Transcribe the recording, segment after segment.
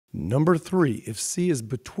Number 3, if C is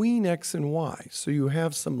between X and Y, so you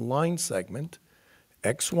have some line segment,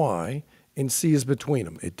 XY, and C is between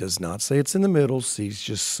them. It does not say it's in the middle. C is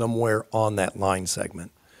just somewhere on that line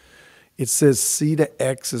segment. It says C to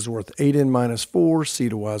X is worth 8n minus 4, C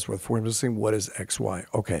to Y is worth 4n. What is XY?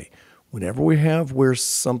 Okay, whenever we have where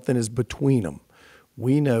something is between them,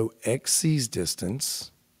 we know XC's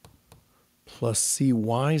distance plus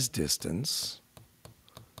CY's distance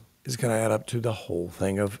is going to add up to the whole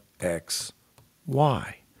thing of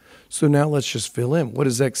XY. So now let's just fill in. What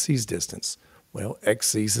is XC's distance? Well,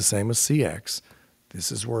 XC is the same as CX.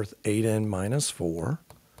 This is worth 8n minus 4.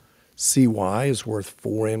 CY is worth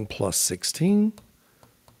 4n plus 16.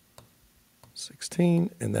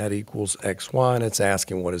 16, and that equals XY, and it's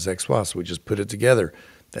asking what is XY, so we just put it together.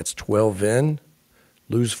 That's 12n.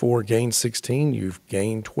 Lose 4, gain 16, you've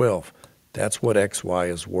gained 12. That's what XY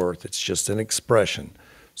is worth. It's just an expression.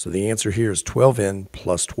 So the answer here is 12n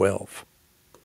plus 12.